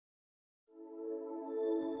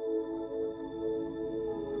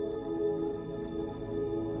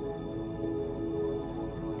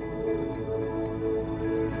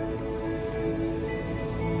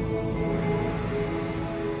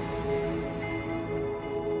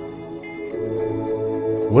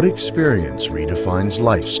What experience redefines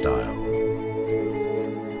lifestyle?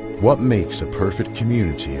 What makes a perfect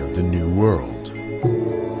community of the new world?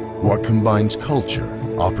 What combines culture,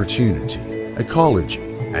 opportunity,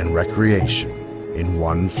 ecology, and recreation in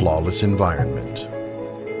one flawless environment?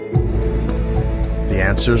 The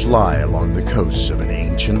answers lie along the coasts of an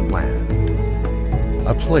ancient land,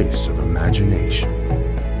 a place of imagination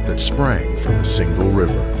that sprang from a single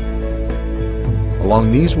river.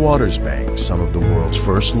 Along these waters' banks, some of the world's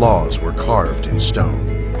first laws were carved in stone,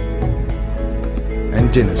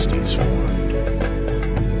 and dynasties formed.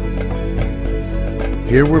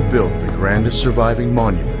 Here were built the grandest surviving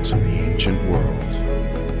monuments of the ancient world.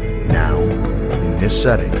 Now, in this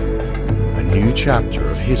setting, a new chapter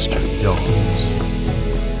of history dawns.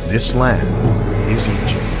 This land is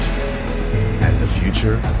Egypt, and the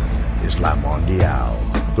future is La Mondiale,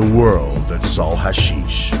 the world at Sahl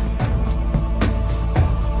Hasheesh.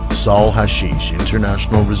 Sahl Hasheesh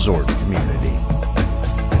International Resort Community,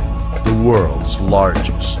 the world's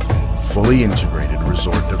largest, fully integrated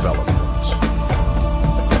resort development.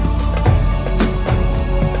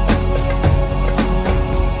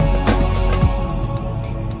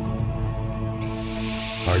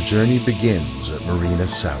 Our journey begins at Marina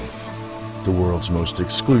South, the world's most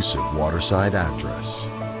exclusive waterside address,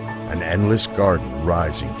 an endless garden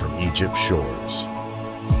rising from Egypt's shores.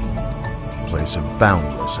 A place of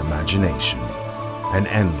boundless imagination and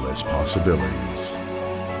endless possibilities.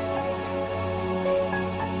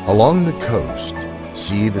 Along the coast,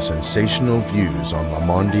 see the sensational views on La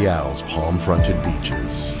Mondiale's palm-fronted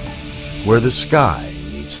beaches, where the sky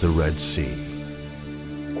meets the Red Sea.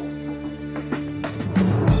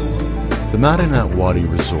 The Madinat Wadi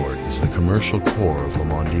Resort is the commercial core of La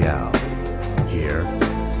Mondiale. Here,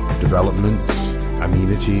 developments,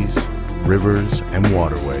 amenities, rivers, and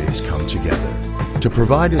waterways come together to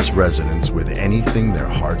provide its residents with anything their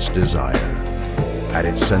hearts desire. At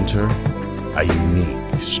its center, a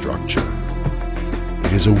unique structure.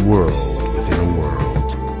 It is a world within a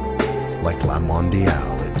world, like La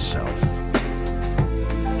Mondiale itself.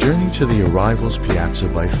 Journey to the arrivals piazza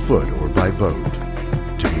by foot or by boat,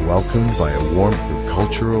 to be welcomed by a warmth of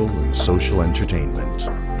cultural and social entertainment.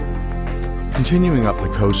 Continuing up the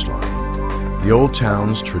coastline, the old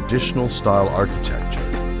town's traditional style architecture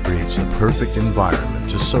creates the perfect environment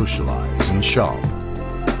to socialize and shop.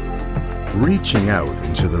 Reaching out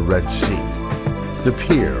into the Red Sea, the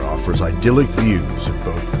pier offers idyllic views of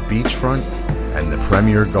both the beachfront and the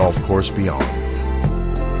premier golf course beyond.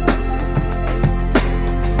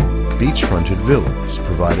 Beachfronted villas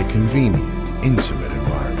provide a convenient, intimate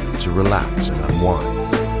environment to relax and unwind.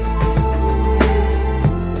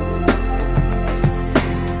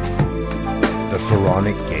 The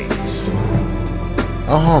Pharaonic Gates,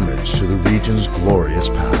 a homage to the region's glorious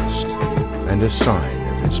past and a sign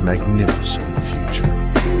of its magnificent future.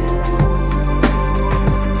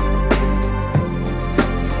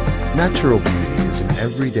 Natural beauty is an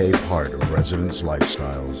everyday part of residents'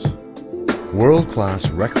 lifestyles. World-class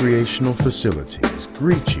recreational facilities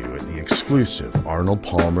greet you at the exclusive Arnold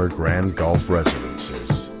Palmer Grand Golf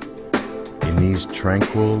Residences. In these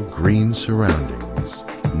tranquil, green surroundings,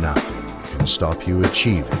 nothing can stop you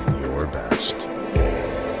achieving your best.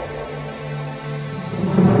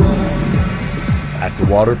 At the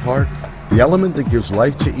water park, the element that gives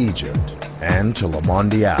life to Egypt and to La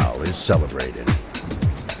Mondiale is celebrated.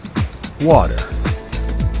 Water,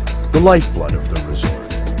 the lifeblood of the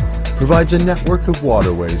resort, provides a network of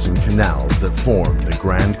waterways and canals that form the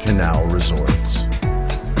Grand Canal Resorts.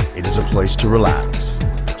 It is a place to relax,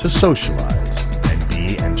 to socialize, and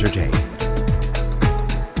be entertained.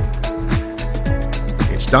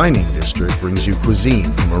 Its dining district brings you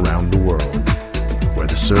cuisine from around the world, where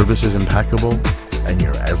the service is impeccable and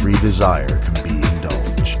your every desire can be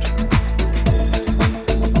indulged.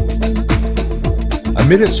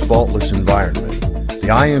 Amid its faultless environment, the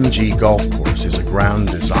IMG golf course is a ground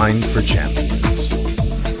designed for champions.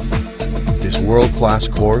 This world-class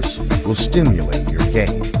course will stimulate your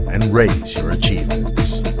game and raise your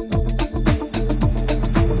achievements.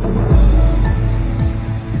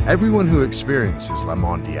 Everyone who experiences La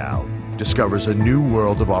Mondiale discovers a new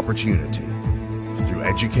world of opportunity through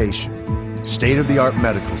education, state-of-the-art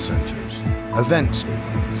medical centers, event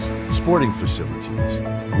stadiums, sporting facilities,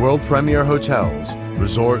 world premier hotels,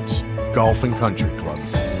 resorts, golf and country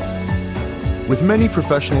clubs. With many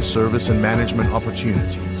professional service and management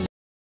opportunities,